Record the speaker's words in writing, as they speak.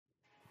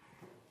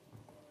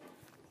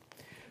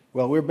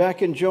Well, we're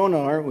back in Jonah,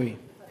 aren't we?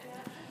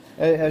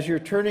 As you're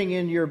turning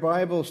in your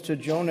Bibles to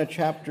Jonah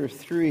chapter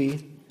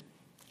 3,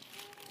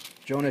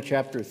 we're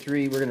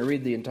going to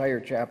read the entire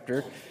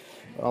chapter,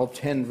 all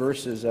 10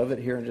 verses of it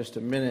here in just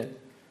a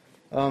minute.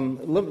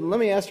 Let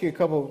me ask you a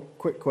couple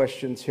quick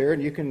questions here,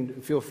 and you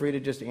can feel free to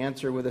just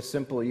answer with a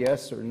simple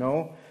yes or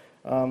no.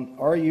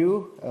 Are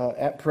you,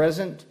 at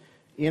present,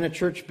 in a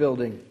church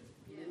building?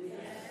 Yes.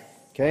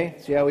 Okay,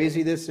 see how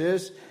easy this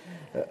is?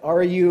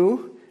 Are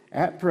you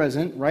at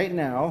present, right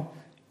now,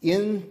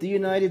 in the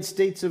United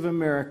States of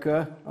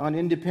America on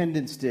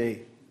Independence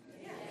Day?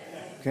 Yes.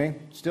 Okay,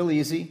 still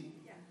easy.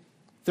 Yeah.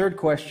 Third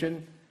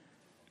question,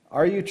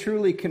 are you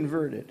truly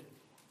converted?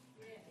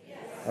 Yes.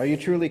 Are you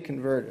truly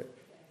converted?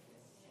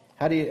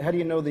 How do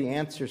you know the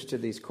answers to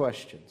these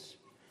questions?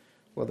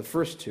 Well, the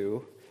first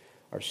two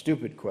are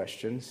stupid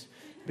questions,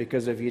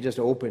 because if you just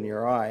open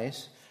your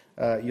eyes,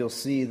 you'll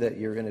see that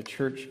you're in a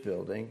church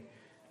building.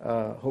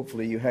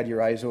 Hopefully you had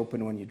your eyes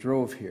open when you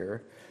drove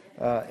here.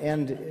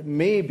 And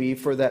maybe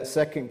for that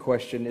second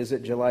question, is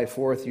it July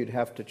 4th, you'd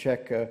have to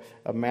check a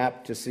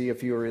map to see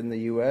if you were in the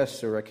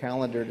U.S. or a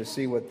calendar to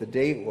see what the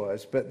date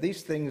was. But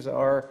these things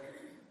are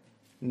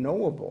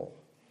knowable.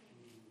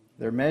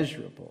 They're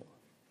measurable.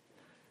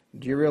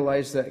 Do you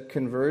realize that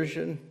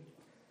conversion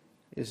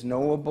is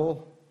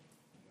knowable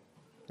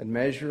and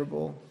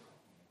measurable?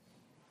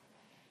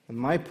 And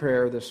my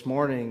prayer this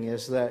morning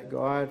is that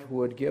God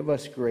would give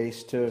us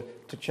grace to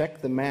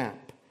check the map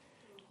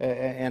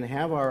and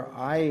have our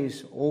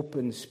eyes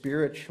open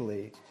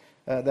spiritually,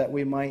 that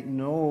we might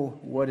know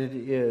what it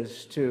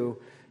is to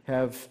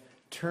have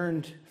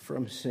turned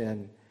from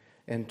sin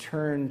and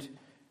turned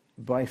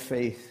by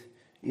faith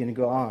in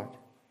God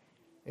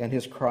and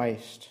His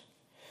Christ.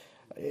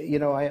 You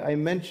know, I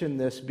mention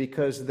this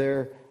because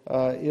there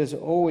is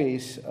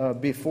always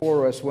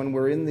before us when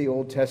we're in the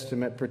Old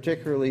Testament,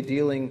 particularly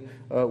dealing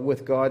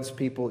with God's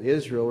people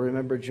Israel.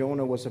 Remember,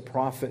 Jonah was a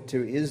prophet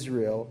to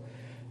Israel.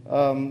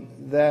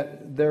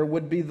 That there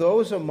would be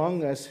those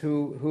among us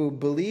who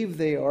believe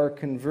they are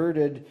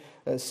converted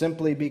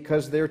simply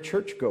because they're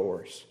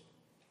churchgoers.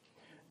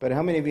 But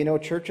how many of you know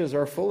churches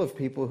are full of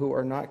people who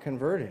are not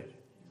converted?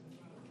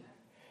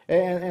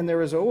 And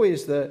there is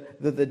always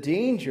the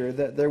danger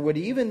that there would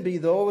even be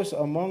those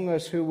among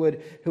us who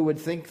would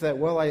think that,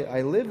 well,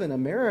 I live in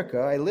America,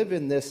 I live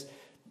in this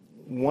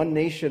one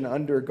nation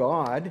under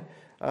God,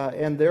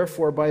 and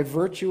therefore by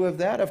virtue of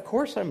that, of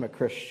course I'm a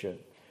Christian.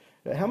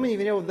 How many of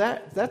you know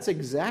that's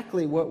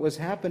exactly what was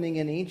happening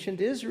in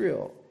ancient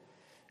Israel?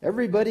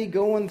 Everybody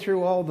going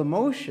through all the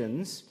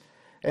motions,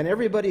 and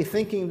everybody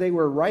thinking they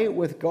were right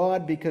with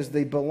God because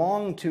they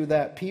belonged to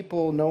that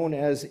people known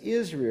as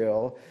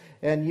Israel,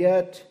 and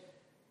yet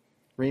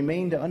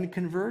remained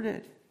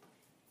unconverted.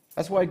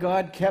 That's why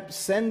God kept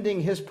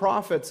sending His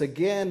prophets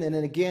again and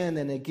again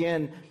and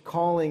again,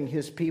 calling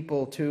His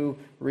people to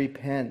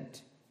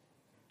repent.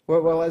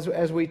 Well,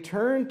 as we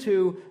turn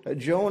to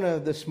Jonah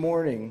this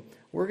morning,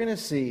 we're going to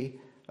see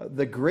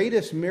the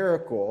greatest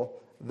miracle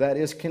that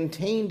is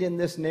contained in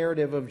this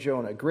narrative of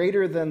Jonah.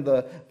 Greater than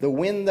the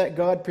wind that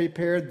God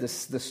prepared, the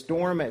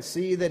storm at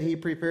sea that He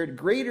prepared,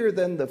 greater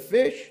than the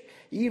fish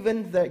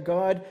even that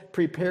God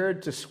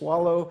prepared to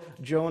swallow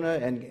Jonah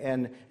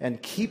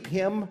and keep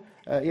him,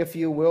 if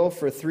you will,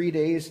 for 3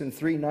 days and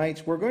 3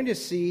 nights. We're going to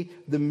see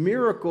the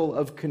miracle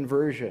of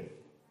conversion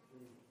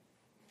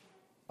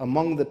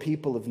among the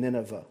people of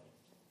Nineveh.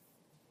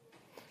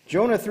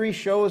 Jonah 3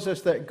 shows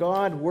us that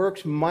God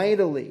works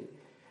mightily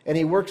and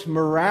He works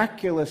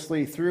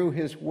miraculously through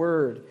His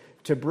Word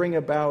to bring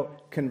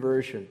about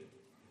conversion.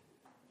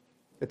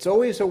 It's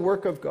always a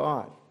work of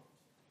God.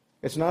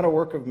 It's not a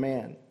work of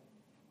man.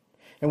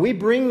 And we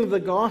bring the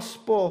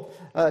gospel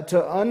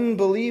to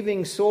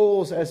unbelieving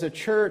souls as a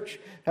church,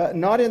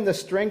 not in the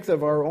strength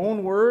of our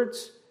own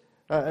words,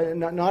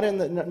 not in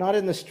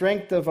the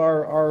strength of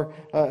our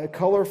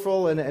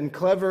colorful and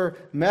clever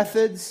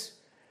methods,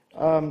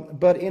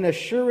 but in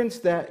assurance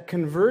that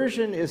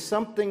conversion is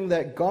something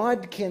that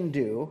God can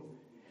do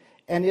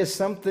and is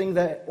something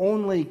that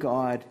only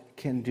God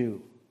can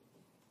do.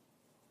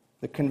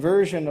 The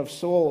conversion of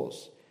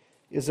souls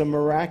is a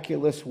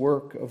miraculous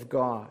work of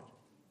God.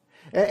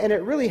 And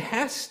it really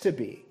has to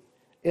be,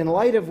 in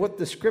light of what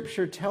the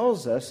Scripture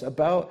tells us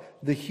about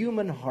the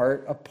human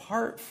heart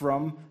apart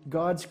from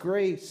God's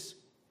grace.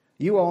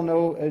 You all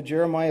know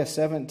Jeremiah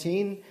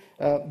 17.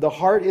 The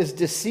heart is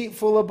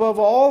deceitful above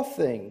all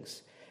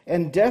things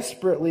and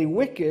desperately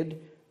wicked.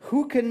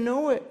 Who can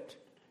know it?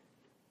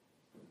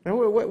 Now,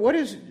 what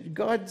is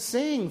God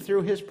saying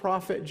through His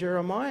prophet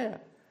Jeremiah?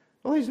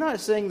 Well, He's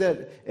not saying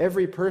that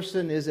every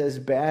person is as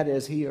bad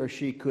as he or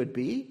she could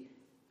be.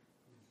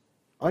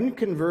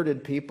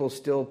 Unconverted people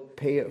still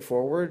pay it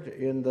forward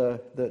in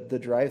the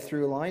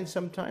drive-through line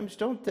sometimes,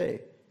 don't they?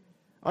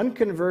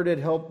 Unconverted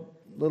help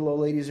little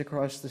old ladies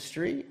across the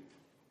street.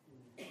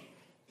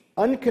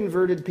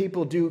 Unconverted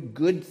people do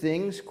good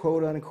things,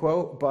 quote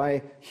unquote,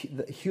 by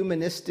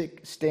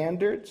humanistic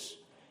standards.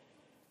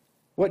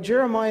 What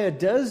Jeremiah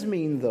does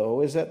mean,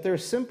 though, is that there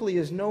simply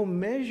is no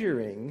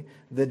measuring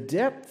the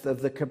depth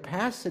of the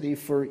capacity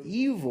for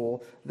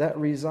evil that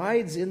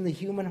resides in the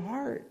human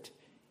heart,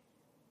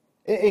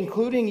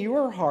 including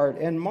your heart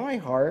and my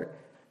heart,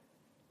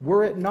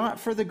 were it not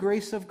for the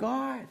grace of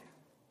God.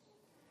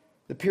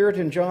 The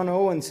Puritan John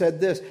Owen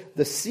said this: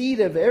 "The seed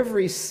of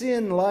every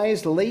sin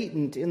lies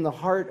latent in the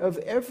heart of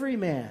every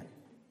man."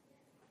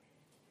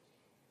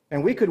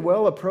 And we could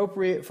well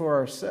appropriate for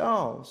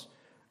ourselves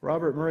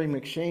Robert Murray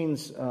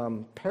McShane's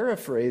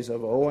paraphrase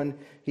of Owen.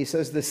 He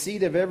says, "The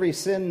seed of every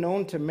sin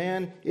known to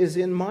man is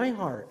in my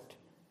heart."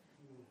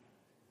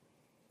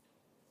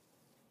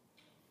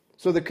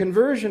 So the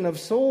conversion of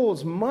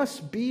souls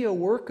must be a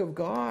work of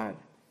God,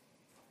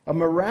 a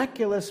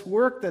miraculous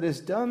work that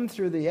is done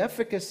through the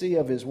efficacy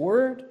of His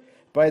Word,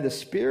 by the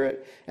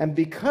Spirit. And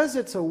because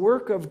it's a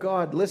work of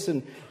God,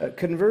 listen,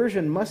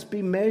 conversion must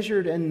be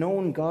measured and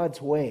known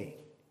God's way.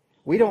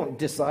 We don't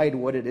decide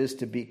what it is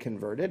to be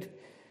converted.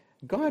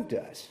 God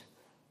does.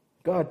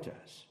 God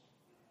does.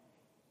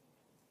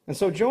 And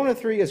so Jonah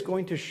 3 is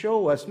going to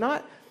show us,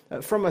 not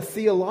from a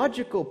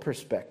theological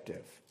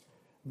perspective,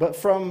 but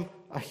from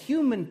a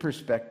human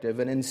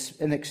perspective and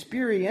an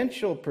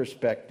experiential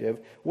perspective,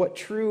 what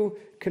true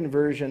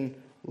conversion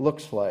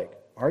looks like.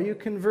 Are you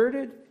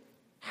converted?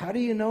 How do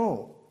you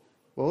know?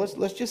 Well,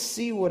 let's just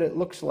see what it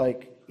looks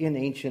like in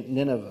ancient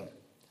Nineveh.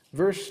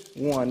 Verse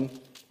 1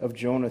 of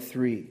Jonah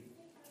 3.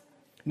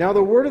 "Now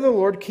the word of the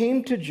Lord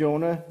came to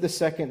Jonah the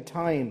second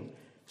time,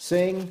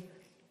 saying,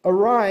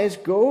 'Arise,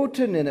 go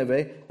to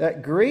Nineveh,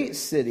 that great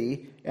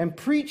city, and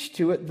preach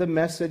to it the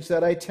message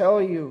that I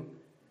tell you.'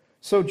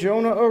 So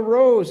Jonah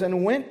arose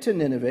and went to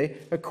Nineveh,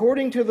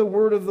 according to the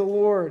word of the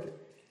Lord.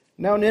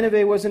 Now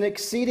Nineveh was an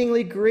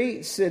exceedingly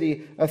great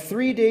city, a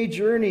 3-day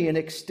journey in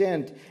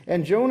extent,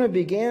 and Jonah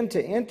began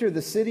to enter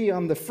the city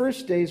on the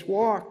first day's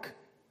walk.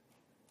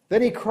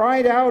 Then he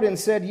cried out and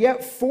said,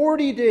 'Yet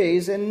 40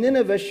 days, and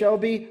Nineveh shall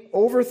be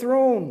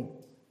overthrown.'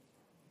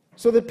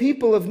 So the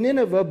people of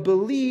Nineveh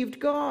believed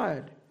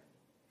God,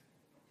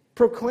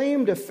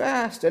 proclaimed a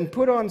fast, and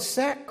put on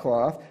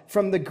sackcloth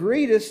from the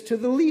greatest to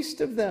the least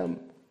of them.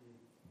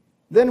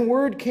 Then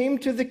word came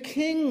to the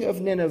king of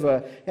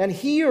Nineveh, and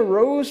he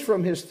arose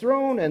from his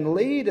throne and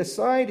laid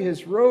aside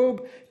his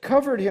robe,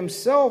 covered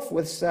himself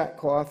with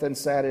sackcloth, and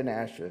sat in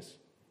ashes.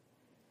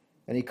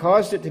 And he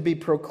caused it to be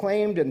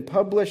proclaimed and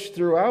published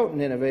throughout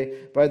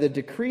Nineveh by the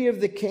decree of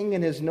the king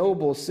and his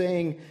nobles,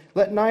 saying,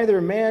 'Let neither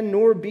man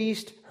nor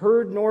beast,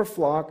 herd nor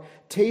flock,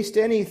 taste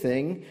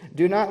anything.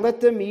 Do not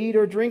let them eat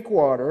or drink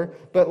water,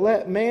 but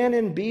let man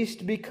and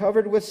beast be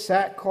covered with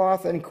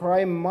sackcloth and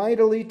cry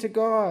mightily to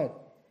God.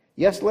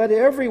 Yes, let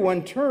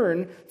everyone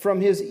turn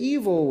from his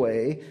evil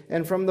way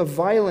and from the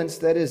violence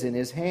that is in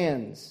his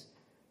hands.'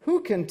 Who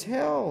can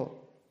tell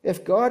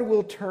if God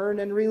will turn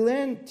and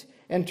relent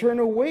and turn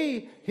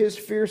away his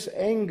fierce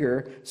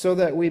anger so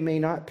that we may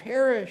not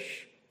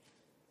perish?"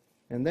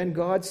 And then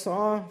God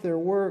saw their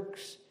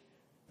works,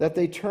 that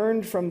they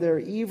turned from their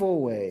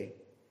evil way,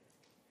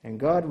 and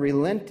God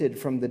relented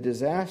from the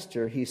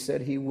disaster He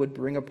said He would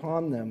bring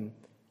upon them,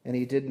 and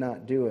He did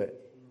not do it.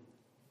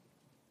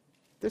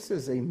 This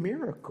is a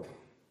miracle.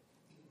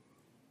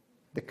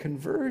 The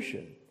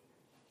conversion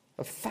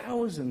of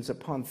thousands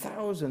upon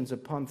thousands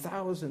upon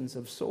thousands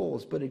of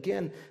souls. But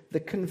again, the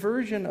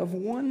conversion of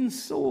one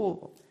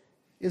soul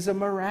is a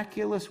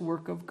miraculous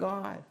work of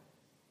God.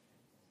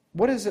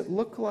 What does it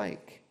look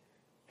like?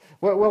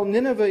 Well,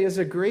 Nineveh is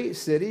a great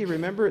city.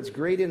 Remember, it's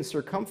great in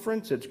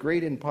circumference. It's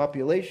great in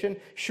population.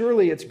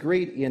 Surely it's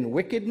great in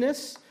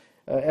wickedness,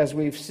 as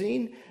we've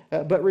seen.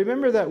 But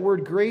remember that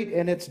word great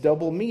and its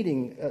double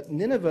meaning.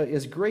 Nineveh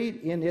is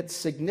great in its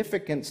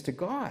significance to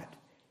God.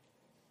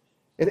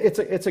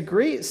 It's a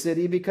great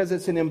city because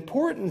it's an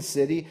important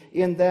city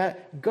in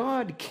that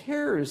God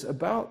cares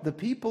about the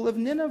people of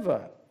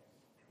Nineveh.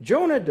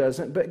 Jonah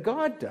doesn't, but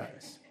God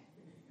does.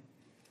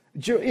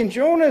 In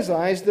Jonah's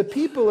eyes, the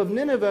people of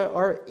Nineveh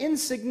are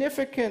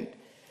insignificant.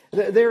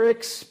 They're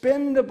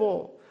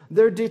expendable.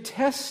 They're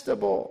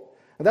detestable.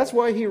 That's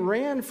why he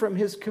ran from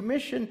his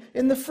commission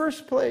in the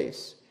first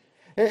place.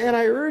 And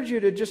I urge you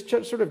to just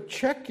sort of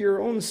check your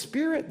own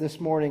spirit this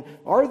morning.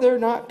 Are there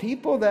not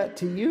people that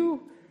to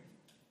you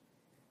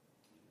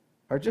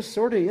are just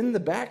sort of in the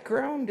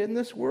background in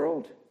this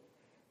world?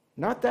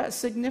 Not that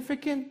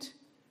significant?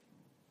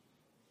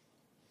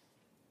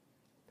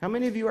 How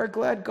many of you are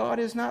glad God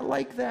is not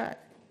like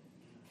that?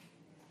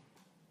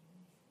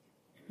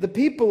 The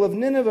people of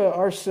Nineveh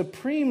are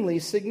supremely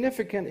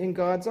significant in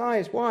God's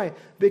eyes. Why?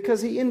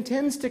 Because He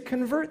intends to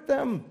convert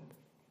them.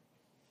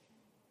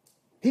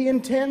 He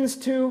intends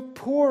to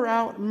pour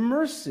out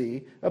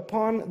mercy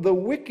upon the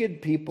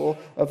wicked people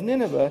of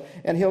Nineveh,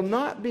 and He'll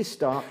not be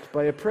stopped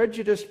by a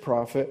prejudiced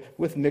prophet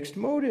with mixed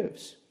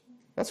motives.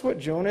 That's what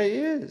Jonah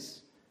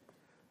is.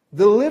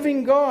 The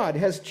living God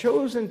has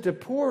chosen to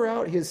pour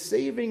out His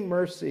saving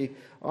mercy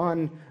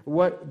on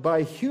what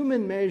by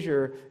human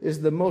measure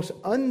is the most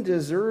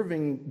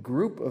undeserving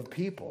group of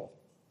people.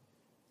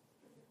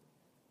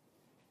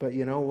 But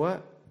you know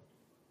what?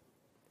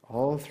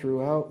 All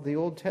throughout the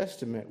Old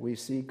Testament, we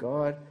see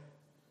God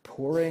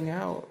pouring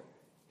out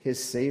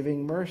his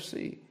saving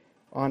mercy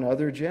on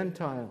other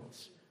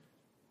Gentiles.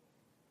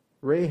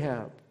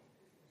 Rahab,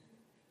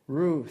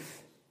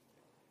 Ruth,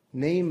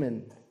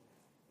 Naaman,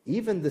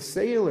 even the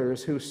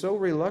sailors who so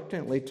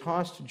reluctantly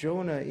tossed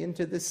Jonah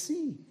into the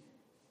sea.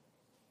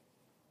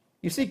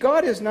 You see,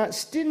 God is not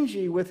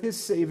stingy with his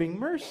saving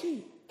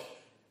mercy,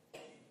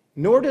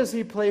 nor does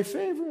he play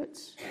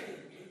favorites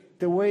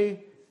the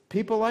way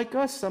people like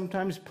us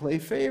sometimes play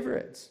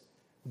favorites.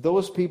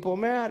 Those people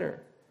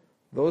matter.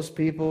 Those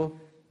people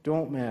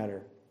don't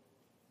matter.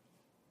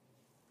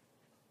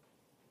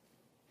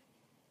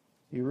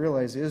 You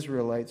realize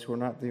Israelites were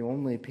not the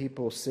only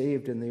people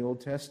saved in the Old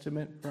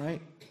Testament,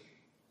 right?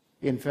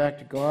 In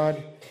fact,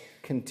 God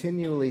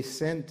continually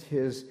sent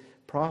his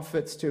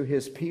prophets to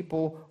his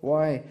people.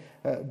 Why?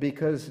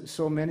 Because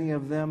so many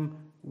of them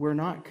were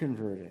not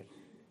converted.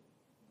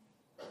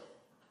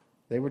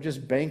 They were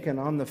just banking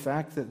on the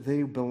fact that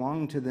they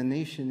belonged to the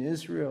nation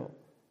Israel.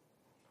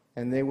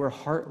 And they were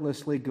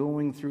heartlessly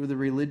going through the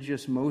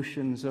religious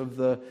motions of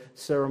the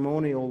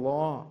ceremonial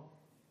law,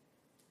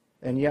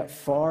 and yet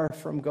far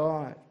from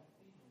God.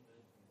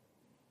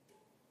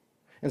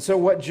 And so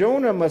what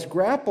Jonah must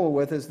grapple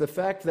with is the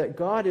fact that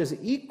God is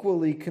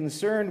equally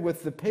concerned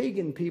with the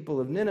pagan people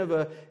of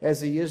Nineveh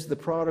as he is the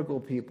prodigal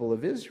people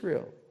of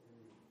Israel.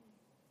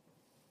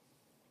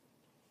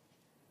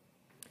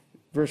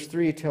 Verse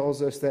 3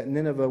 tells us that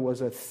Nineveh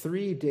was a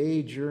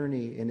 3-day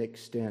journey in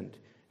extent.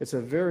 It's a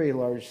very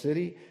large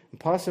city, and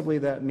possibly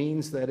that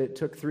means that it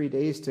took 3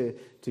 days to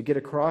get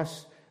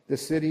across the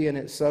city and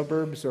its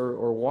suburbs,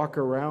 or walk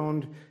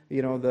around,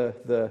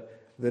 the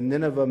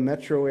Nineveh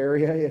metro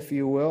area, if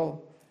you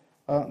will.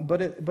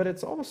 But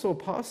it's also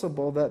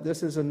possible that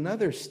this is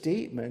another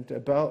statement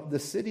about the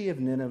city of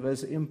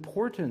Nineveh's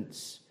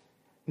importance.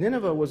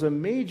 Nineveh was a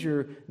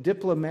major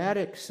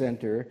diplomatic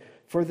center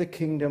for the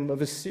kingdom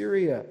of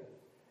Assyria.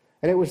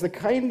 And it was the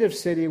kind of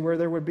city where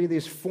there would be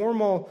these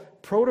formal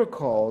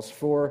protocols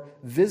for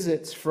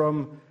visits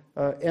from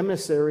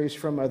emissaries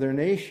from other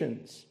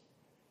nations.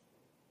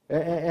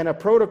 And a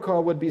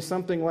protocol would be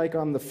something like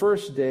on the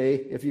first day,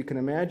 if you can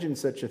imagine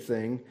such a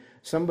thing,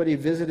 somebody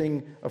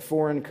visiting a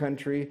foreign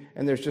country,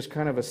 and there's just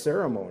kind of a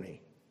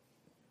ceremony.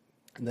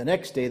 And the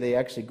next day, they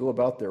actually go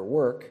about their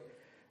work.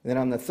 And then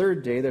on the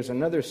third day, there's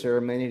another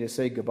ceremony to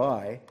say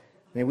goodbye.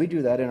 I mean, we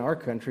do that in our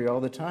country all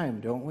the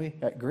time, don't we?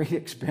 At great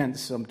expense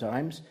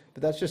sometimes.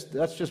 But that's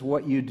just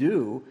what you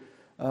do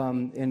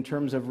in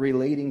terms of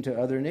relating to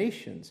other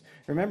nations.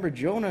 Remember,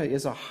 Jonah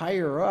is a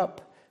higher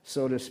up,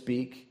 so to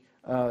speak,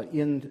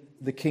 in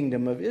the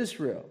kingdom of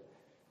Israel.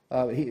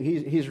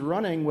 He's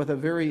running with a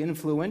very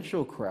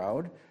influential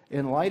crowd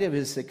in light of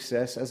his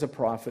success as a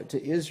prophet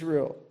to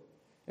Israel.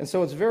 And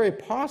so it's very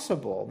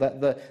possible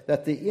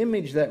that the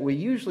image that we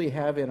usually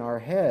have in our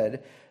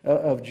head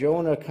of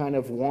Jonah kind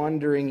of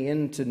wandering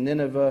into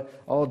Nineveh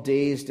all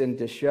dazed and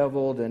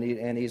disheveled,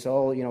 and he's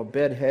all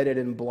bedheaded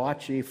and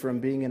blotchy from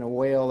being in a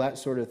whale, that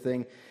sort of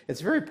thing, it's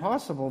very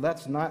possible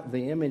that's not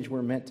the image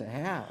we're meant to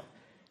have.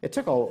 It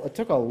took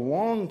a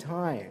long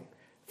time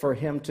for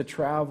him to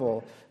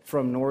travel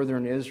from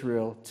northern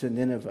Israel to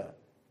Nineveh.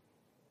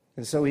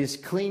 And so he's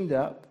cleaned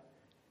up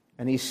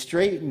and he's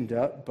straightened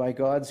up by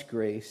God's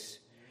grace,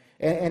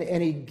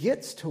 and he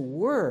gets to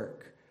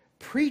work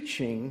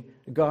preaching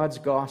God's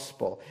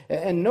gospel.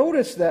 And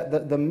notice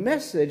that the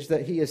message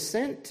that he is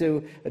sent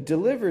to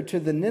deliver to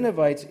the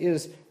Ninevites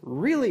is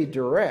really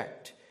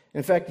direct.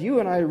 In fact, you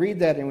and I read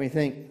that and we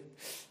think,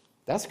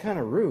 that's kind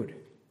of rude.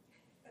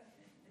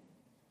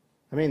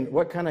 I mean,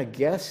 what kind of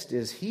guest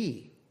is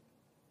he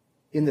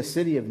in the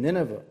city of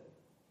Nineveh?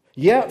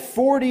 Yet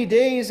 40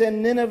 days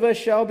and Nineveh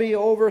shall be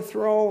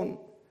overthrown.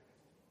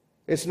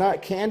 It's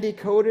not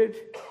candy-coated.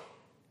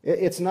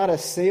 It's not a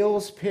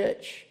sales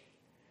pitch.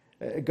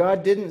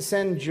 God didn't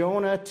send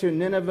Jonah to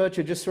Nineveh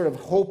to just sort of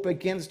hope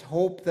against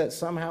hope that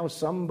somehow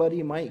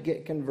somebody might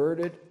get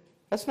converted.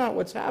 That's not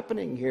what's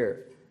happening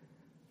here.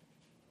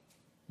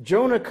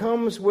 Jonah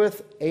comes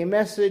with a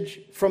message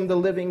from the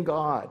living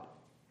God,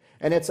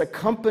 and it's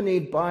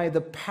accompanied by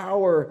the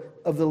power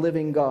of the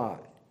living God.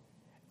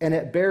 And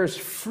it bears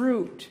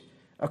fruit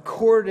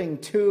according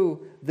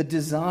to the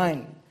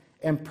design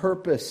and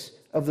purpose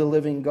of the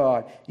living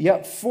God.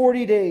 Yet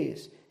 40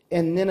 days,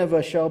 and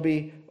Nineveh shall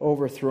be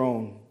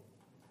overthrown.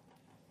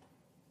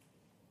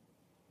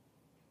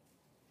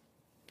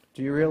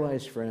 Do you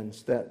realize,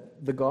 friends,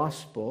 that the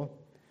gospel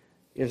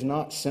is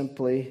not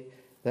simply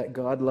that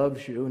God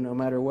loves you no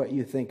matter what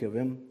you think of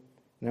him,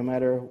 no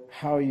matter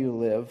how you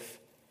live,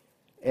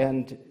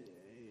 and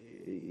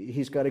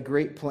he's got a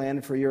great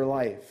plan for your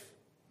life?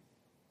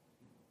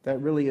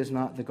 That really is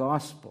not the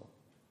gospel,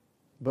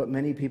 but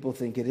many people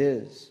think it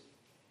is.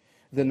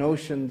 The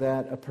notion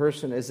that a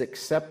person is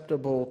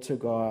acceptable to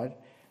God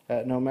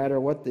no matter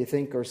what they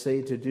think or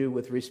say to do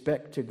with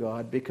respect to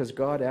God, because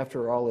God,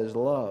 after all, is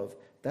love,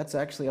 that's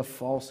actually a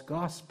false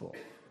gospel.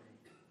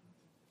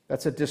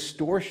 That's a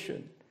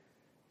distortion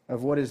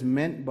of what is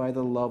meant by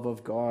the love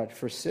of God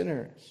for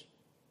sinners.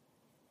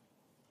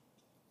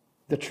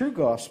 The true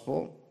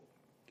gospel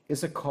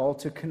is a call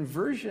to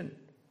conversion.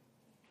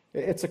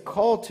 It's a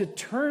call to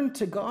turn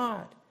to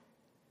God,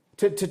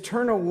 to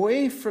turn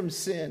away from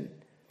sin.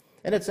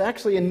 And it's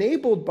actually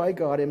enabled by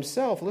God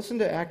himself. Listen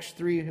to Acts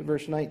 3,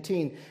 verse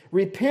 19.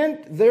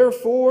 Repent,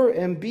 therefore,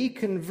 and be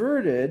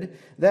converted,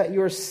 that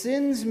your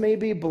sins may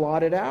be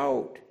blotted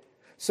out,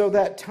 so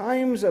that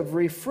times of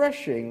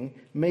refreshing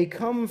may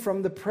come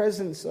from the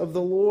presence of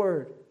the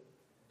Lord.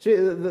 See,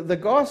 the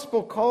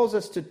gospel calls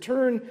us to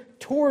turn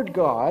toward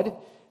God,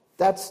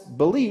 that's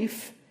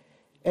belief,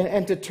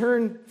 and to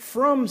turn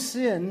from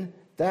sin,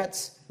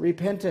 that's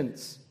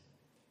repentance.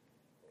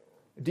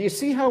 Do you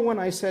see how when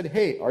I said,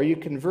 hey, are you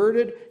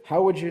converted?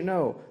 How would you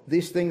know?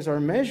 These things are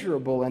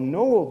measurable and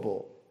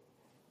knowable.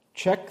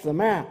 Check the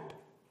map.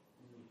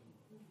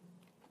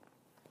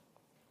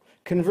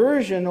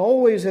 Conversion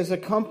always is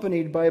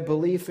accompanied by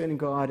belief in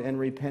God and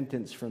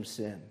repentance from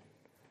sin.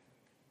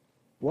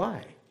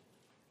 Why?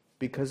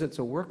 Because it's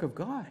a work of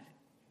God.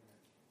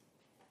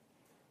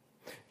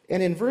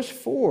 And in verse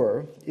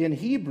 4, in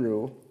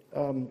Hebrew,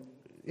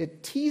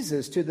 it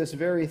teases to this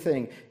very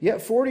thing.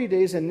 Yet 40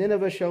 days and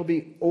Nineveh shall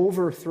be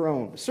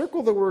overthrown.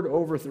 Circle the word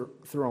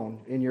overthrown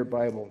in your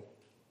Bible,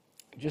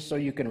 just so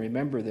you can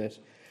remember this.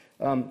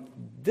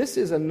 This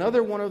is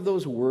another one of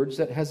those words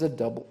that has a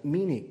double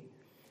meaning.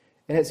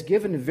 And it's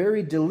given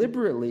very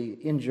deliberately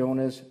in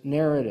Jonah's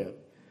narrative.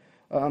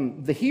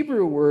 The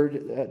Hebrew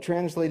word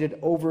translated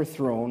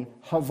overthrown,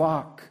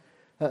 havak,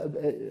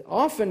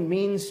 often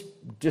means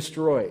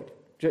destroyed,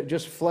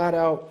 just flat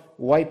out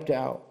wiped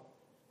out.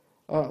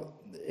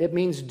 It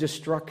means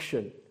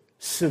destruction,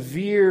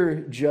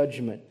 severe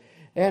judgment.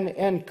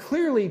 And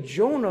clearly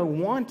Jonah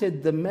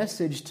wanted the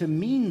message to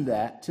mean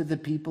that to the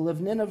people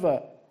of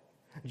Nineveh.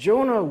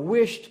 Jonah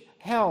wished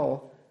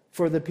hell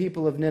for the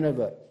people of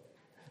Nineveh.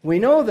 We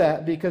know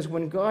that because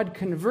when God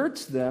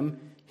converts them,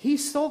 he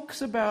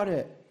sulks about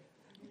it.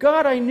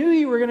 God, I knew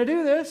you were going to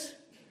do this.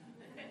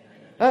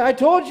 I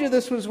told you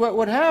this was what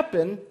would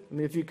happen. I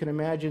mean, if you can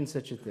imagine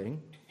such a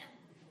thing.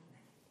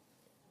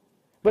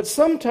 But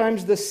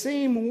sometimes the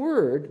same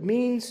word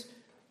means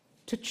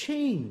to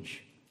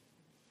change,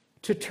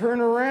 to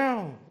turn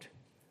around.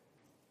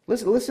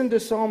 Listen to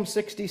Psalm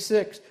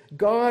 66.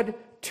 God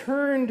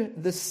turned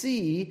the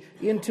sea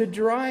into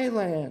dry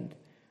land.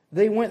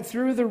 They went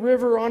through the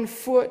river on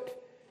foot.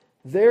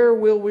 There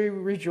will we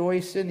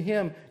rejoice in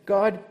him.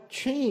 God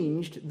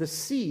changed the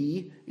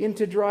sea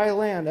into dry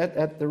land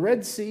at the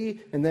Red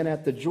Sea and then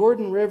at the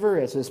Jordan River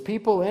as his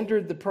people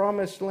entered the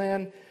promised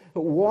land.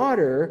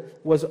 Water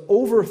was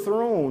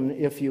overthrown,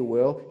 if you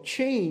will,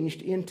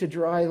 changed into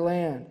dry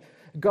land.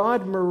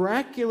 God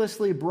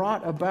miraculously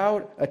brought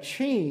about a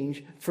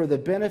change for the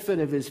benefit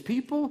of his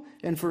people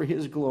and for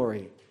his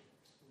glory.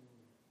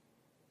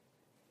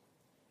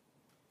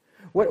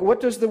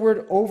 What does the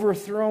word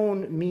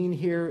overthrown mean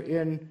here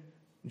in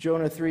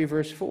Jonah 3,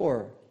 verse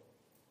 4?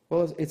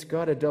 Well, it's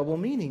got a double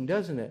meaning,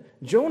 doesn't it?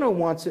 Jonah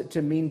wants it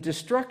to mean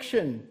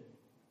destruction.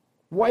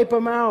 Wipe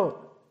them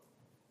out.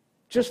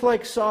 Just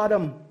like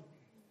Sodom.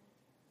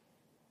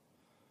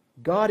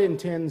 God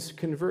intends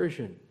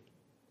conversion.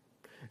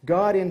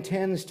 God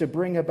intends to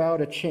bring about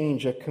a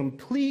change, a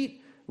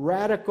complete,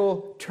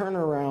 radical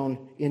turnaround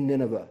in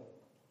Nineveh.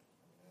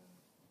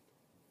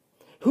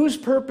 Whose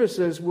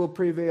purposes will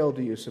prevail,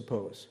 do you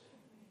suppose?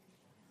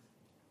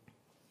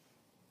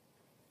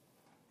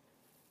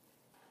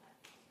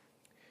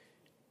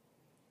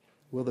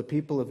 Will the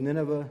people of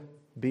Nineveh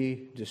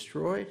be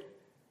destroyed?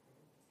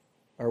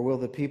 Or will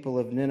the people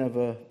of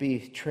Nineveh be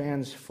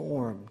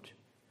transformed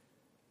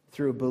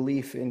through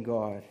belief in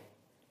God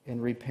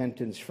and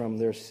repentance from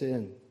their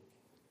sin?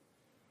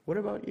 What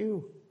about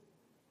you?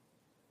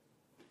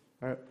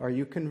 Are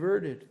you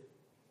converted?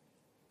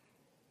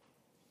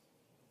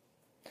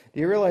 Do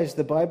you realize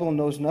the Bible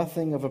knows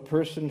nothing of a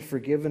person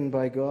forgiven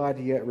by God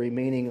yet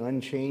remaining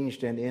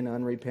unchanged and in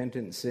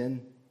unrepentant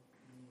sin?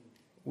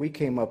 We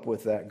came up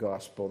with that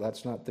gospel.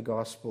 That's not the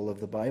gospel of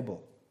the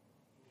Bible.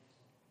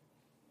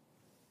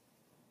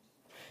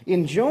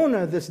 In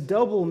Jonah, this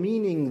double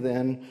meaning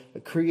then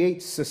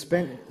creates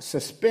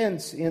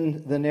suspense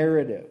in the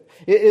narrative.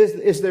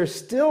 Is there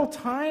still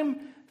time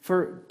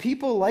for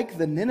people like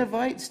the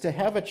Ninevites to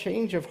have a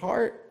change of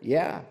heart?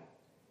 Yeah.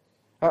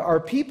 Are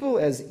people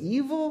as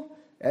evil,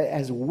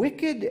 as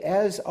wicked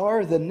as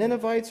are the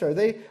Ninevites? Are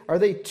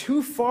they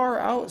too far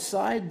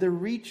outside the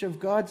reach of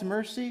God's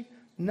mercy?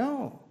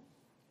 No.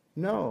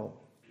 No.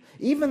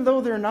 Even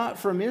though they're not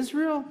from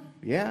Israel?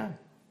 Yeah.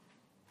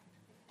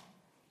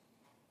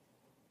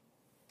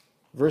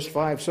 Verse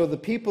 5, so the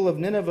people of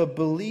Nineveh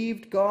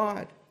believed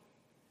God.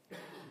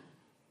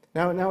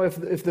 Now,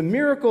 if the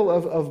miracle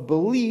of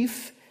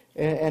belief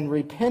and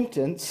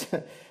repentance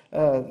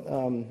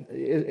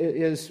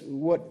is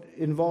what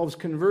involves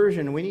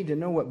conversion, we need to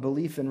know what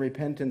belief and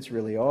repentance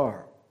really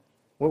are.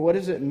 What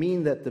does it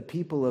mean that the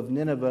people of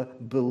Nineveh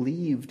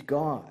believed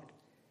God?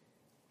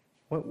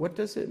 What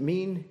does it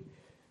mean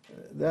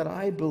that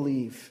I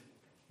believe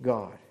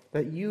God,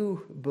 that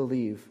you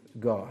believe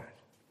God?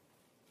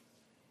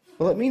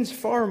 Well, it means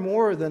far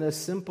more than a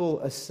simple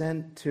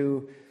assent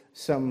to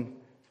some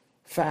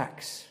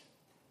facts.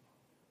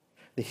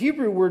 The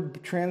Hebrew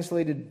word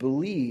translated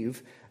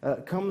believe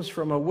comes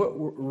from a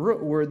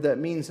root word that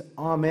means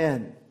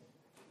amen.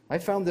 I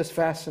found this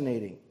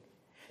fascinating.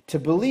 To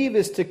believe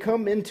is to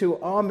come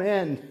into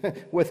amen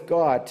with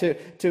God,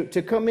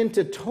 to come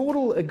into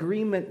total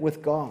agreement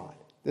with God.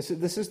 This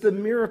is the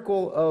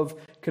miracle of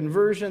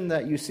conversion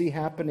that you see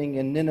happening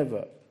in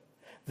Nineveh.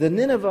 The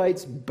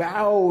Ninevites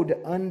bowed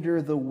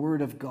under the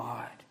word of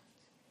God.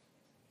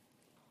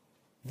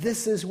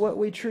 This is what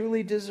we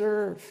truly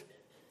deserve.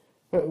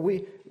 But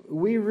we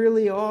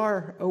really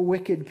are a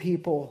wicked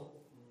people.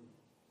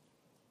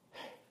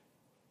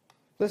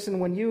 Listen,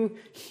 when you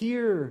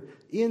hear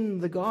in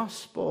the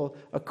gospel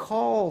a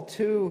call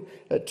to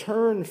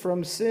turn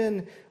from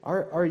sin,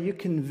 are you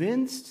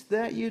convinced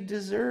that you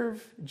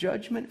deserve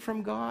judgment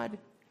from God?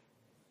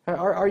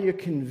 Are you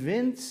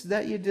convinced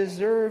that you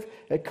deserve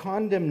a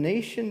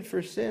condemnation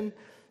for sin?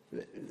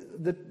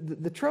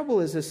 The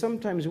trouble is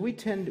sometimes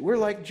we're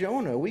like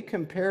Jonah. We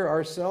compare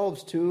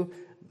ourselves to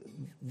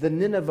the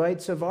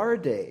Ninevites of our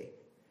day.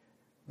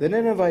 The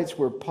Ninevites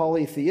were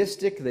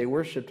polytheistic. They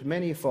worshipped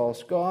many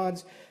false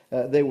gods.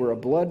 They were a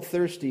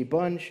bloodthirsty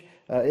bunch.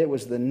 It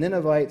was the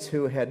Ninevites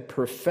who had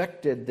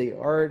perfected the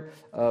art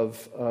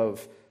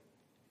of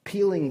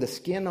peeling the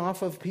skin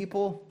off of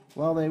people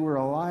while they were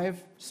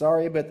alive.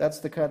 Sorry, but that's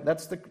the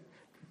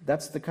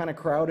kind of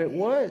crowd it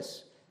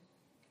was.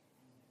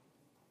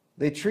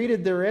 They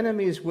treated their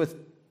enemies with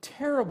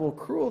terrible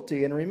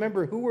cruelty. And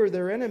remember, who were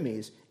their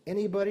enemies?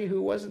 Anybody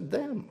who wasn't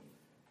them.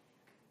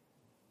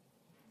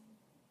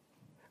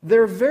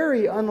 They're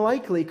very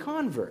unlikely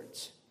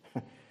converts.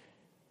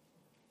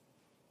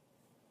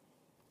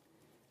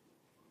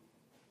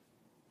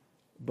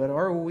 But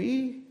are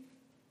we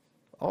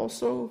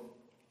also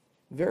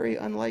very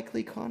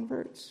unlikely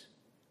converts?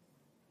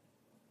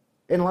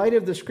 In light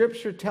of the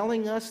Scripture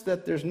telling us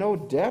that there's no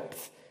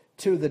depth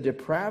to the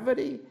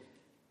depravity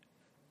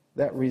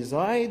that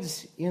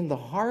resides in the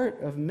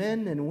heart of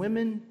men and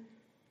women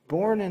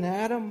born in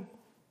Adam,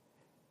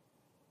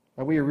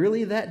 are we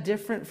really that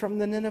different from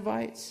the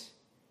Ninevites?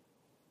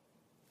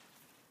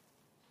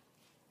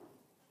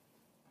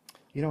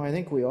 You know, I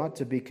think we ought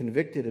to be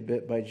convicted a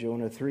bit by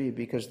Jonah 3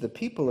 because the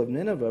people of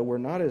Nineveh were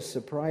not as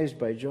surprised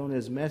by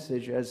Jonah's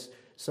message as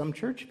some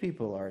church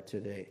people are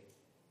today.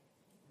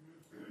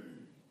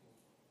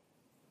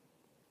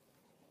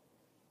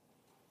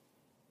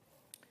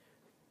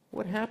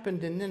 What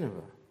happened in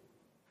Nineveh?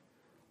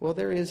 Well,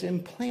 there is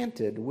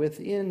implanted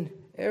within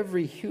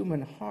every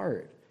human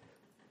heart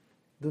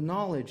the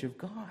knowledge of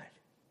God.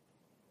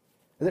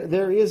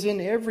 There is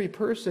in every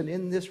person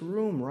in this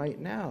room right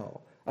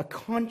now a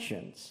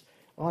conscience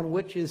on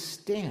which is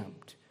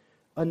stamped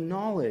a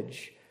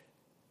knowledge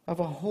of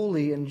a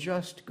holy and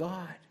just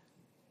God.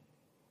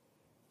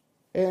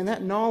 And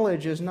that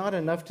knowledge is not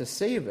enough to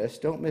save us.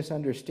 Don't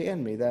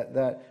misunderstand me,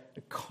 that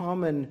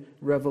common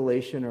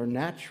revelation or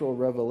natural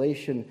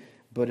revelation,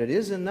 but it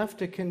is enough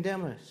to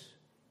condemn us.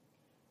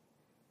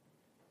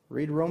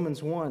 Read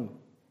Romans 1.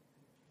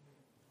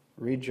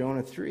 Read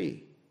Jonah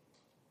 3.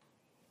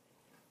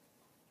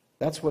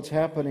 That's what's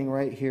happening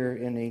right here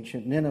in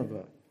ancient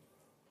Nineveh.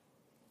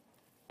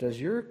 Does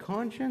your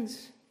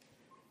conscience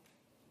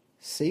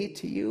say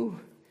to you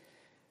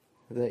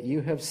that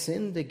you have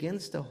sinned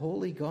against a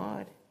holy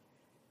God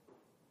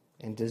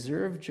and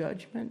deserve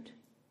judgment?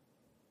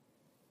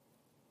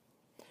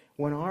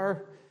 When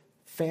our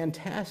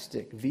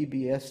fantastic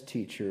VBS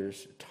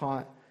teachers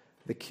taught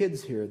the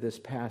kids here this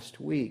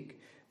past week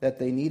that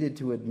they needed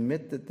to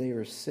admit that they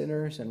are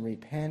sinners and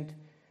repent,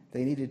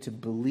 they needed to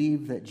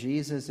believe that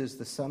Jesus is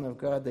the Son of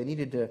God, they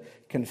needed to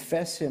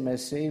confess Him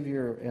as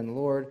Savior and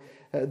Lord,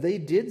 they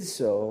did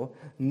so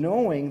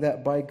knowing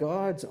that by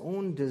God's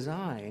own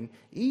design,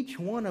 each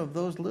one of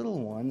those little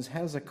ones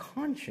has a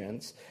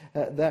conscience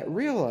that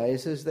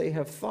realizes they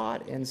have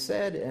thought and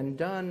said and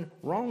done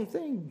wrong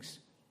things.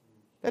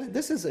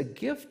 This is a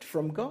gift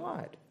from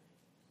God.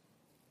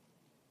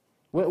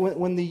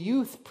 When the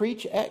youth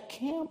preach at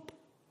camp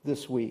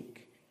this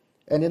week,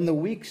 and in the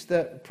weeks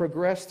that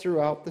progress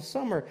throughout the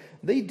summer,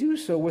 they do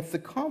so with the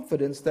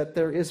confidence that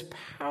there is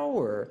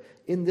power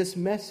in this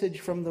message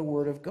from the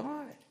Word of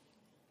God.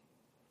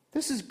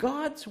 This is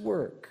God's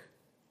work.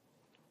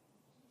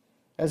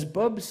 As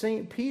Bub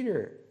St.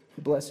 Peter,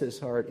 bless his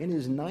heart, in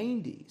his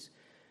 90s,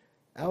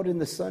 out in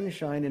the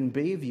sunshine in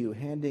Bayview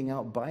handing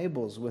out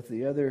Bibles with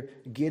the other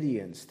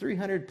Gideons,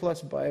 300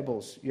 plus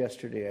Bibles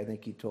yesterday, I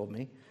think he told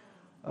me.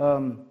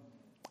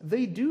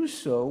 They do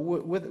so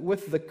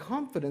with the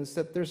confidence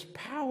that there's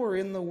power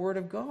in the Word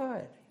of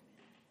God.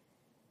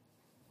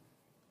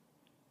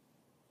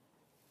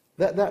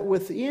 That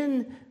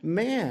within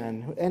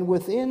man and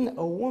within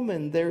a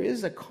woman there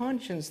is a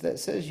conscience that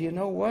says, you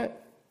know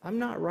what? I'm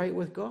not right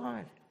with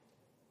God.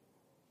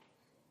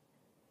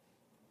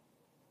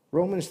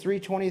 Romans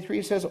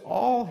 3:23 says,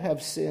 all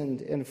have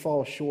sinned and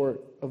fall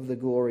short of the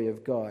glory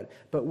of God.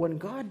 But when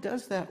God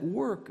does that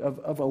work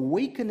of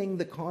awakening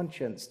the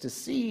conscience to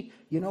see,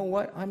 you know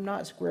what? I'm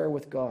not square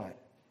with God.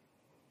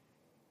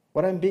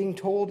 What I'm being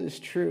told is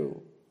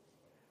true.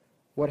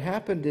 What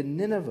happened in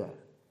Nineveh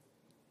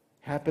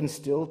happens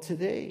still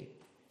today.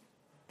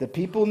 The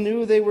people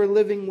knew they were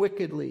living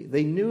wickedly.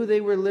 They knew they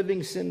were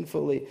living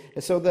sinfully.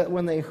 And so that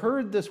when they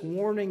heard this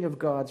warning of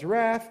God's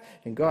wrath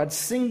and God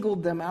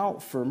singled them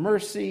out for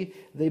mercy,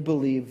 they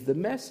believed the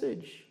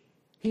message.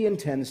 He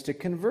intends to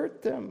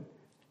convert them,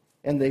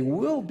 and they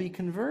will be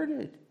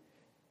converted.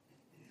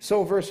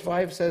 So verse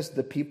 5 says,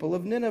 the people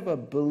of Nineveh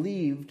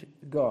believed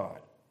God.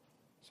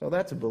 So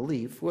that's a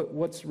belief.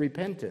 What's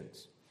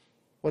repentance?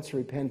 What's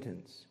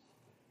repentance?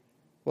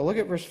 Well, look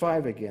at verse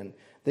 5 again.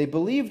 They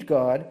believed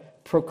God,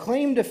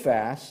 proclaimed a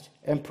fast,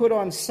 and put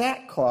on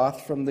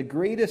sackcloth from the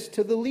greatest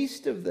to the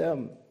least of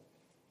them.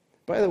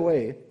 By the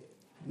way,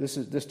 this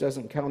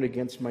doesn't count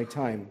against my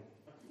time,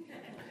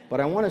 but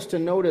I want us to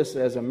notice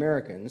as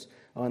Americans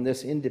on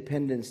this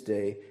Independence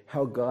Day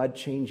how God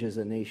changes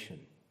a nation.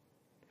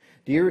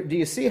 Do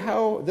you see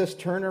how this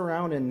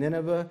turnaround in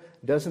Nineveh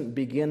doesn't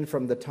begin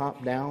from the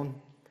top down?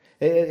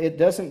 It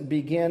doesn't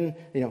begin,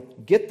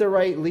 get the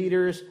right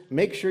leaders,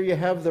 make sure you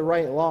have the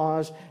right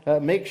laws,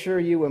 make sure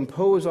you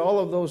impose all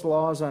of those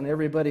laws on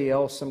everybody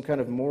else, some kind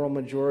of moral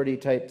majority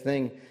type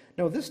thing.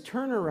 No, this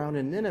turnaround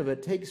in Nineveh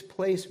takes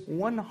place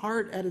one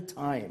heart at a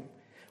time,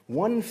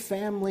 one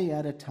family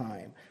at a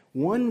time,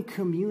 one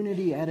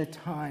community at a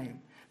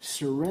time,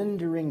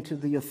 surrendering to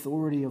the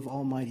authority of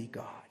Almighty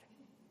God.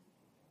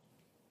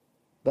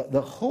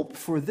 The hope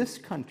for this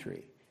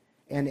country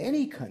and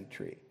any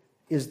country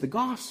is the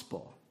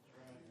gospel,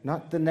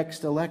 not the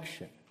next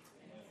election.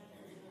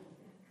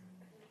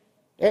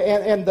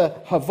 And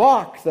the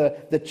havak,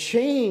 the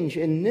change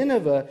in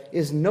Nineveh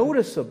is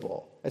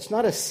noticeable. It's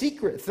not a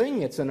secret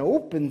thing, it's an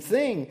open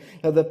thing.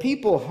 Now, the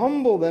people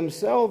humble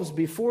themselves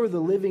before the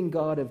living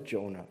God of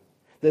Jonah.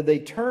 That they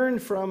turn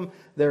from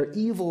their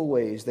evil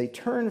ways, they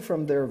turn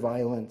from their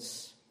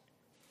violence.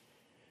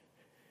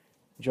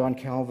 John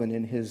Calvin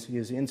in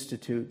his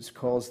Institutes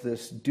calls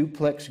this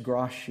duplex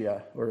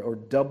gratia, or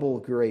double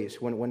grace.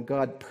 When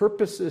God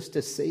purposes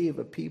to save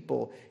a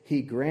people,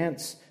 he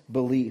grants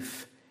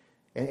belief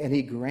and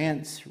he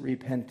grants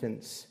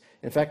repentance.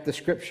 In fact, the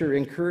Scripture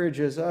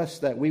encourages us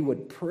that we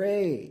would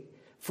pray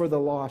for the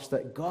lost,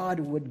 that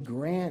God would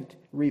grant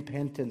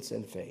repentance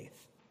and faith.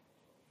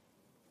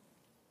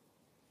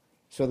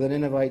 So the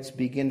Ninevites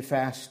begin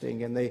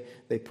fasting, and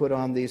they put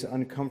on these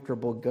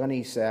uncomfortable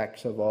gunny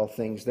sacks of all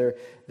things. They're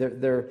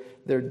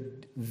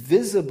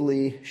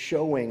visibly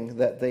showing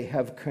that they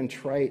have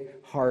contrite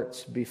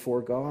hearts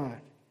before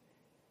God.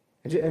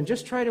 And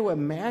just try to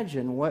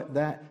imagine what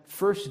that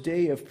first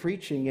day of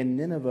preaching in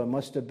Nineveh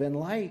must have been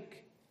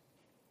like.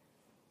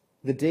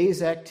 The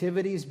day's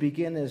activities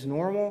begin as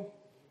normal.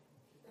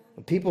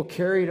 People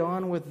carried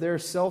on with their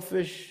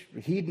selfish,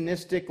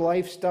 hedonistic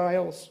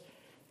lifestyles.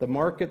 The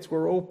markets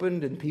were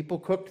opened and people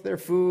cooked their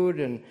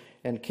food,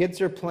 and kids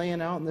are playing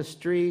out in the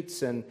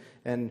streets, and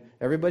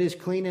everybody's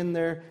cleaning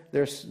their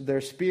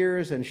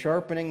spears and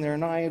sharpening their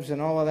knives and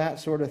all of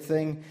that sort of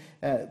thing.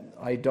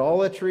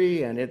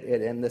 Idolatry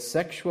and the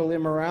sexual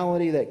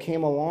immorality that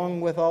came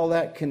along with all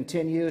that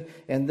continued.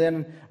 And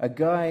then a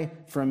guy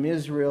from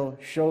Israel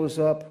shows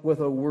up with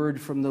a word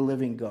from the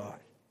living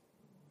God.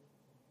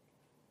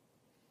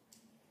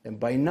 And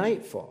by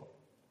nightfall,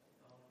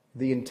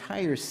 the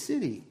entire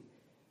city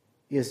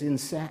is in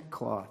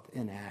sackcloth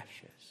and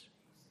ashes.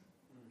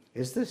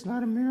 Is this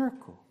not a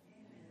miracle?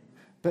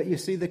 But you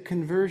see, the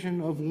conversion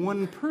of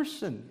one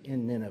person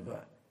in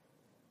Nineveh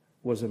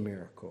was a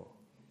miracle.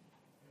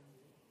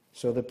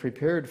 So the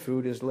prepared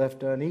food is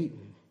left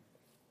uneaten.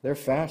 They're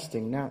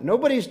fasting now.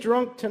 Nobody's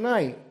drunk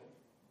tonight.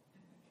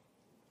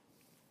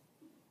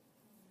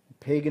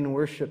 Pagan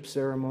worship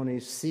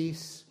ceremonies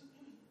cease.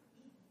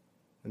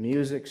 The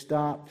music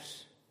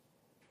stops.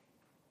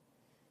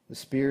 The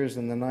spears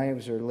and the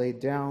knives are laid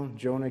down.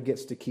 Jonah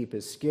gets to keep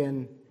his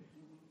skin.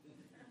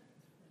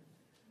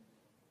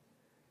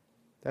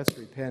 That's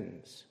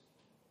repentance.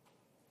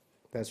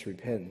 That's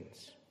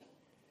repentance.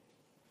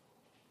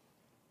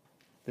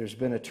 There's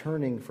been a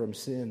turning from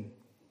sin,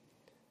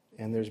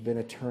 and there's been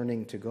a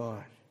turning to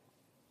God.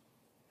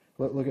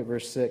 Look at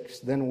verse 6.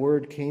 Then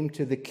word came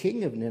to the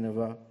king of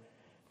Nineveh,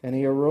 and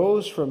he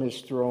arose from his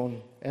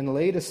throne and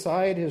laid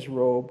aside his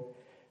robe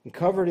and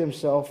covered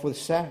himself with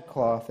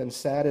sackcloth and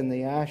sat in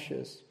the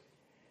ashes.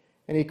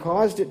 And he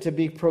caused it to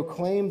be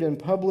proclaimed and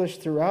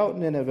published throughout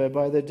Nineveh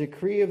by the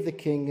decree of the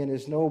king and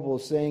his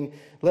nobles, saying,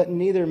 let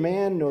neither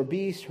man nor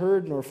beast,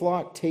 herd nor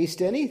flock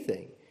taste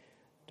anything.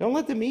 Don't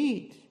let them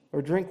eat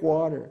or drink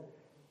water,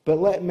 but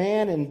let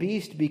man and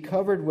beast be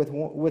covered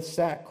with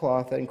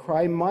sackcloth and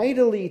cry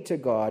mightily to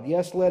God.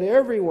 Yes, let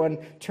everyone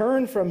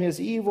turn from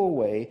his evil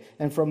way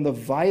and from the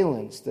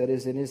violence that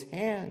is in his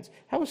hands.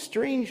 How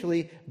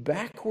strangely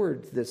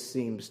backward this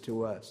seems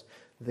to us.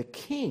 The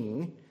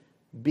king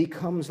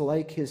becomes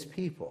like his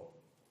people.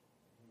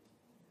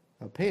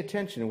 Now pay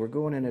attention, we're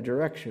going in a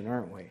direction,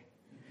 aren't we?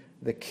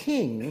 The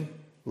king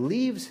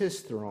leaves his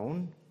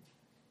throne,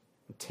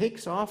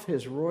 takes off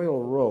his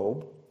royal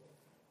robe,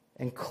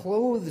 and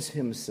clothes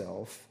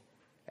himself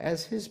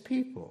as his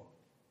people.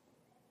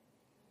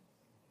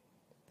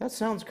 That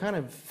sounds kind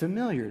of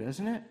familiar,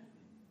 doesn't it?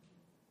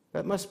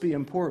 That must be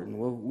important.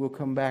 We'll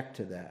come back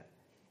to that.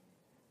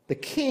 The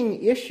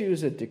king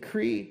issues a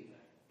decree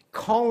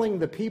calling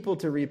the people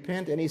to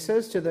repent, and he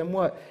says to them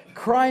what?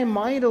 Cry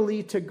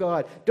mightily to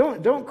God.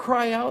 Don't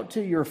cry out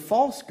to your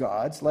false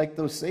gods like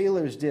those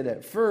sailors did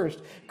at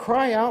first.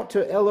 Cry out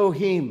to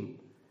Elohim,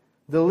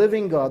 the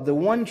living God, the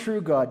one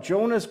true God,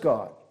 Jonah's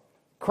God.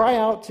 Cry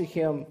out to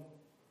him.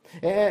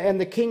 And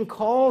the king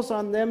calls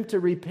on them to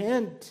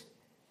repent,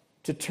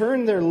 to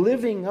turn their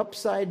living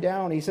upside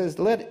down. He says,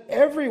 let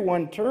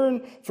everyone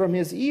turn from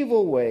his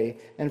evil way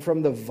and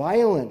from the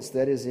violence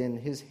that is in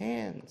his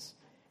hands.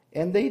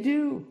 And they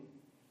do.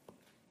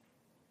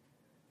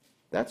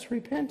 That's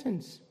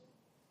repentance.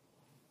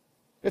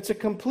 It's a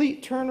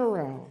complete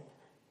turnaround.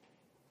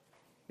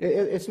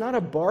 It's not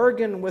a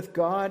bargain with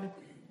God.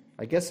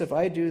 I guess if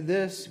I do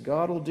this,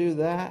 God will do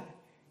that.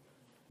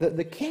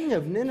 The king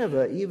of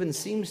Nineveh even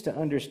seems to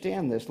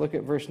understand this. Look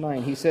at verse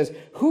 9. He says,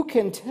 who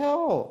can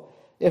tell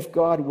if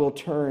God will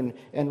turn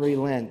and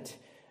relent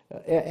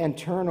and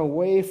turn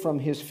away from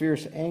his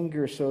fierce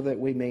anger so that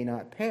we may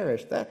not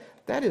perish?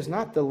 That is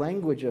not the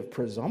language of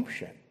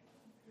presumption.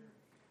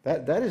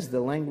 That is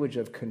the language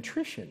of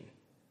contrition.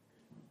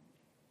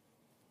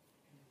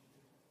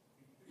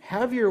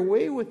 Have your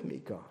way with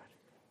me, God.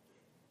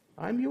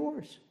 I'm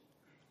yours.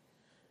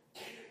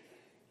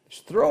 It's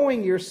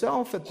throwing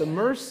yourself at the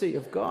mercy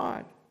of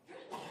God,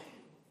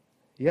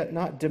 yet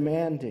not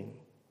demanding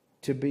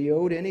to be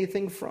owed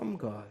anything from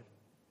God.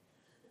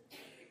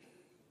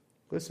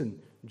 Listen,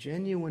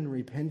 genuine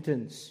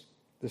repentance,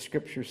 the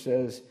scripture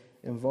says,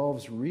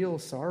 involves real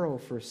sorrow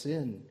for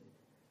sin.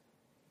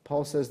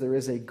 Paul says there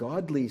is a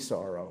godly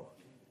sorrow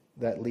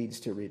that leads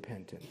to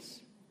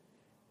repentance.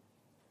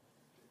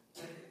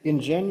 In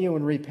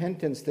genuine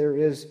repentance, there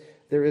is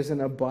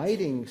an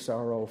abiding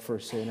sorrow for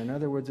sin. In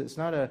other words, it's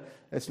not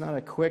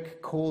a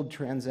quick, cold,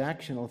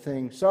 transactional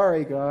thing.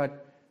 Sorry, God.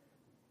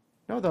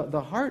 No,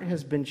 the heart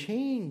has been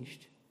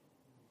changed.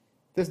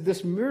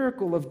 This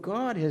miracle of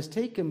God has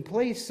taken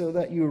place so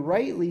that you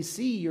rightly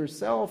see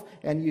yourself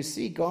and you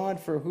see God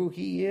for who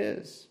he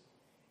is.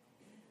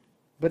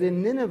 But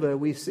in Nineveh,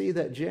 we see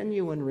that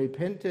genuine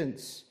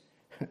repentance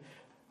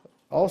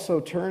also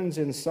turns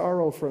in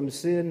sorrow from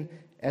sin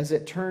as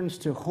it turns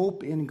to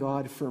hope in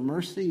God for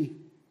mercy.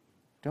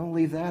 Don't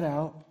leave that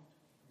out.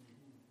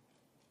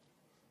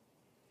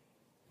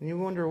 And you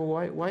wonder,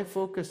 well, why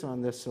focus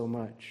on this so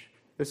much?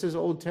 This is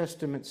Old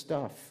Testament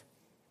stuff.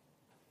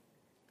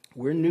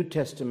 We're New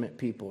Testament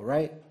people,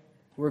 right?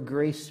 We're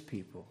grace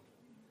people.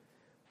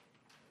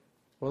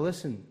 Well,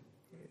 listen,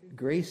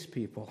 grace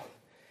people.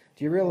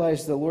 Do you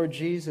realize the Lord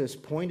Jesus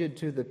pointed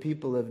to the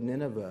people of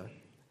Nineveh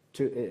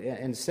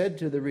and said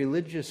to the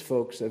religious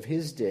folks of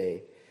his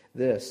day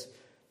this: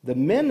 the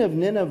men of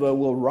Nineveh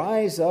will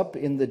rise up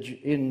in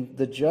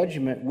the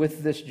judgment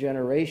with this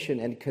generation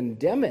and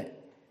condemn it,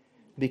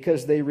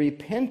 because they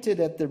repented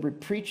at the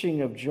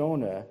preaching of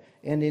Jonah,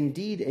 and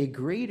indeed a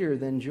greater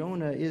than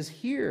Jonah is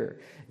here.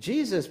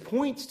 Jesus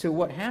points to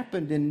what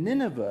happened in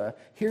Nineveh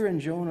here in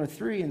Jonah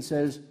 3 and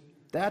says,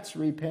 that's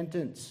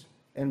repentance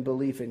and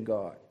belief in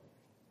God.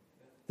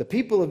 The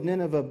people of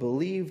Nineveh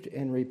believed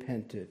and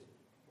repented.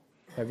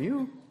 Have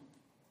you?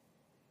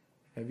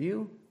 Have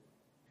you?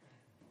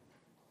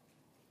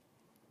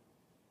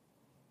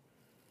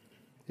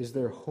 Is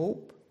there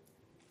hope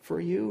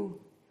for you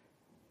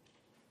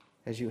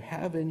as you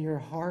have in your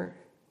heart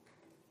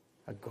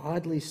a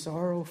godly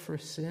sorrow for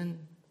sin?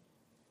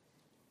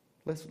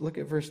 Let's look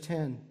at verse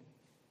 10.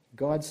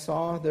 God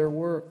saw their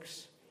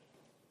works,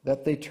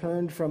 that they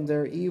turned from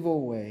their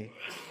evil way,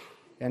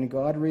 and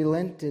God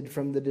relented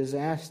from the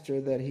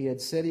disaster that he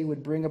had said he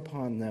would bring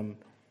upon them,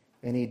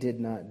 and he did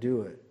not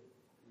do it.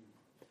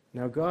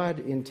 Now God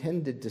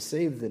intended to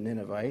save the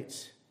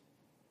Ninevites,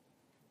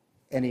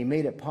 and he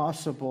made it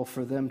possible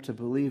for them to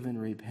believe and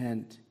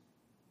repent.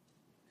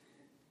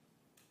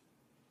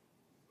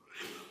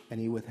 And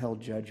he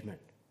withheld judgment.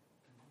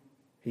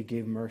 He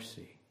gave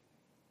mercy.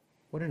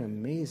 What an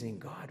amazing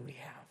God we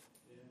have.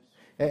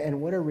 Yes. And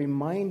what a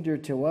reminder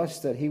to us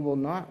that he will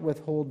not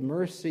withhold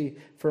mercy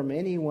from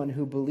anyone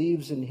who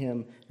believes in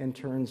him and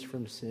turns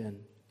from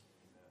sin.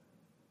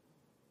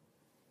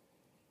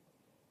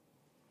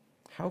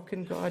 How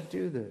can God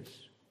do this?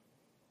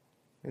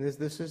 And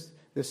this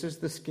is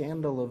the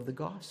scandal of the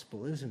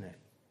gospel, isn't it?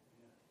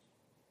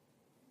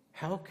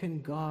 How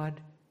can God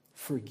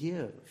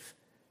forgive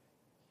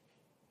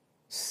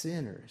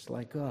sinners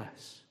like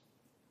us,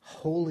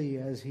 holy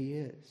as he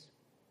is,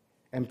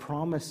 and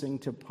promising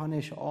to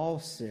punish all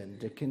sin,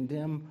 to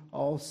condemn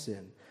all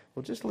sin?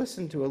 Well, just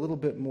listen to a little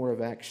bit more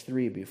of Acts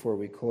 3 before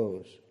we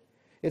close.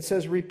 It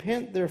says,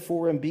 repent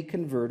therefore and be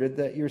converted,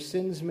 that your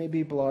sins may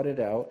be blotted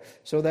out,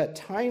 so that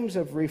times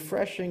of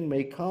refreshing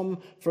may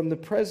come from the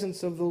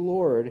presence of the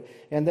Lord,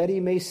 and that he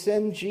may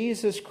send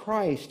Jesus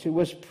Christ, who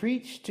was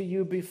preached to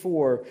you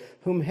before,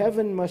 whom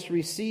heaven must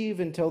receive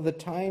until the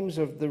times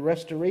of the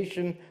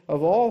restoration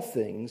of all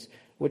things,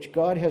 which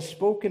God has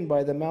spoken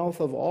by the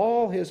mouth of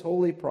all his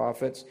holy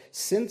prophets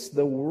since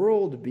the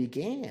world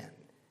began.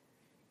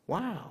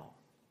 Wow.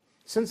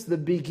 Since the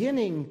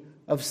beginning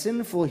of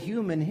sinful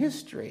human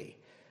history,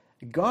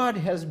 God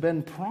has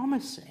been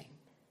promising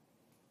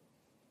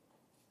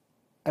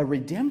a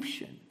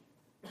redemption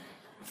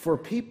for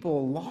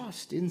people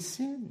lost in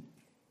sin.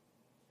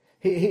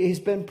 He's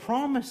been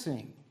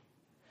promising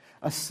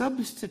a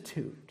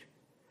substitute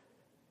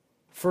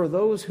for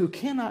those who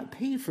cannot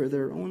pay for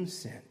their own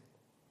sin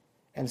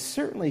and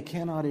certainly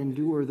cannot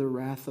endure the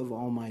wrath of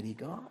Almighty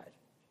God.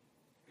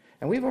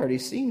 And we've already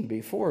seen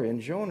before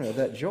in Jonah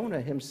that Jonah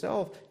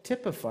himself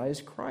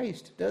typifies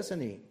Christ, doesn't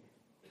he?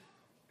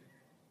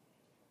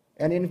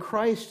 And in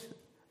Christ,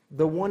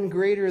 the one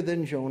greater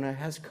than Jonah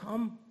has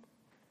come.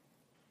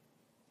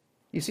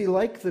 You see,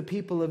 like the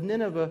people of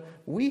Nineveh,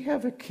 we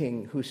have a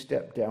king who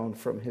stepped down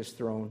from his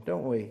throne,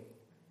 don't we?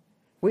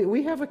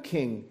 We have a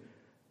king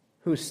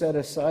who set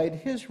aside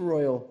his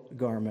royal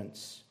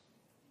garments.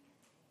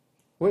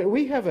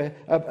 We have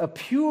a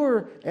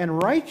pure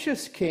and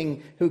righteous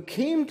king who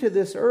came to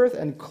this earth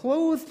and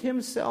clothed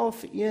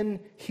himself in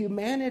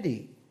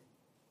humanity.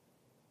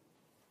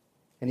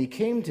 And he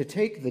came to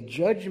take the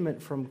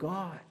judgment from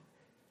God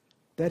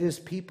that his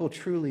people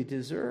truly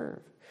deserve.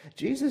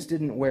 Jesus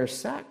didn't wear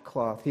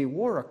sackcloth, he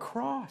wore a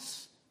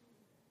cross.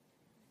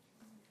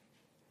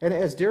 And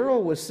as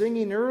Daryl was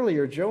singing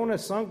earlier, Jonah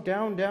sunk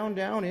down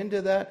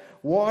into that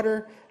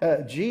water.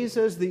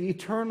 Jesus, the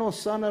eternal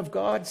Son of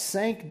God,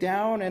 sank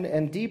down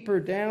and deeper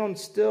down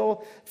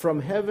still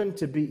from heaven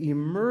to be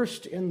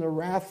immersed in the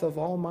wrath of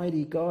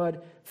Almighty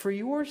God for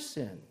your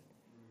sin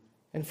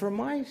and for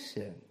my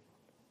sin.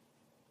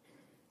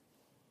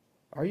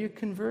 Are you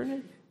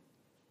converted?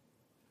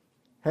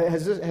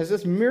 Has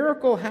this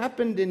miracle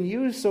happened in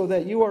you so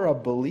that you are a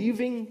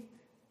believing,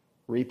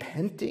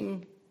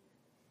 repenting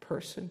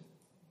person?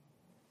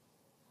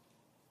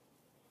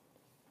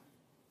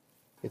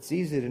 It's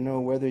easy to know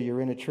whether you're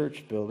in a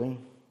church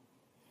building,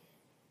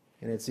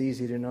 and it's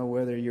easy to know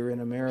whether you're in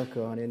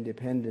America on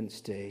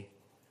Independence Day.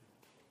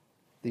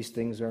 These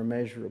things are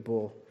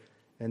measurable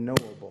and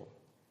knowable.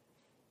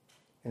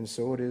 And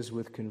so it is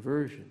with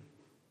conversion.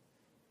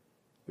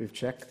 We've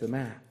checked the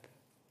map.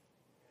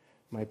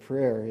 My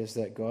prayer is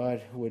that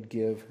God would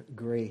give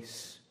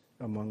grace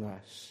among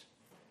us,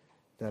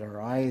 that our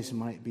eyes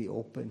might be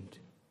opened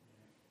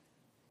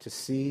to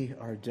see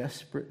our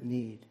desperate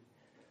need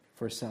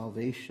for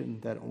salvation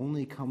that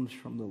only comes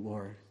from the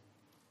Lord.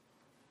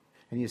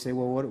 And you say,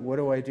 well, what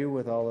do I do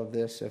with all of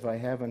this if I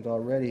haven't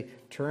already?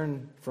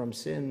 Turn from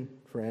sin,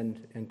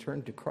 friend, and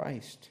turn to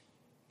Christ.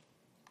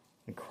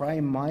 And cry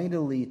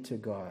mightily to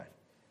God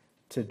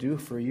to do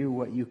for you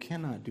what you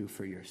cannot do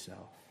for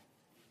yourself.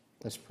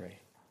 Let's pray.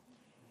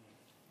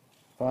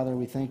 Father,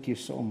 we thank you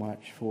so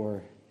much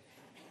for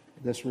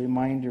this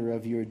reminder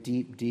of your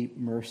deep, deep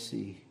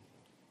mercy.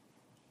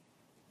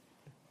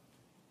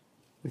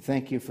 We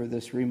thank you for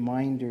this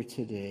reminder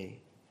today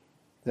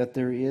that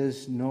there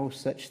is no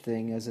such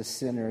thing as a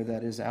sinner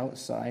that is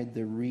outside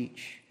the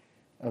reach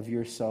of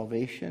your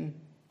salvation,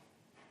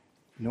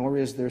 nor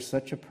is there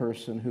such a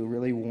person who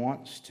really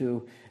wants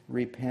to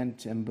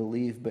repent and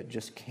believe but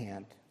just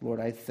can't.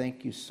 Lord, I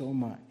thank you so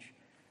much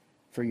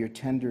for your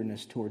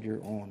tenderness toward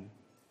your own.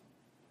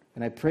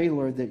 And I pray,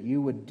 Lord, that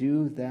you would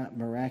do that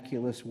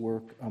miraculous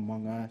work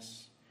among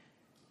us.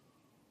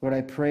 Lord,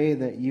 I pray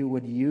that you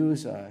would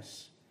use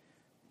us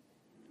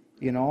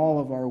in all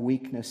of our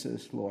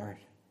weaknesses, Lord,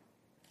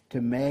 to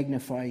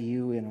magnify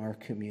you in our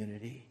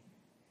community.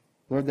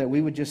 Lord, that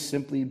we would just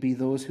simply be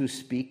those who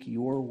speak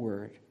your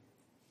word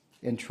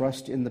and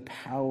trust in the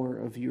power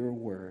of your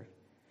word,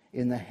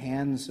 in the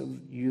hands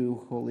of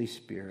you, Holy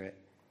Spirit,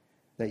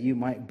 that you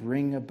might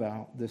bring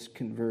about this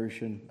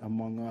conversion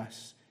among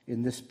us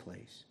in this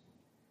place.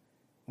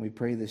 We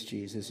pray this,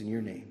 Jesus, in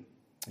your name.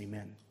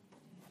 Amen.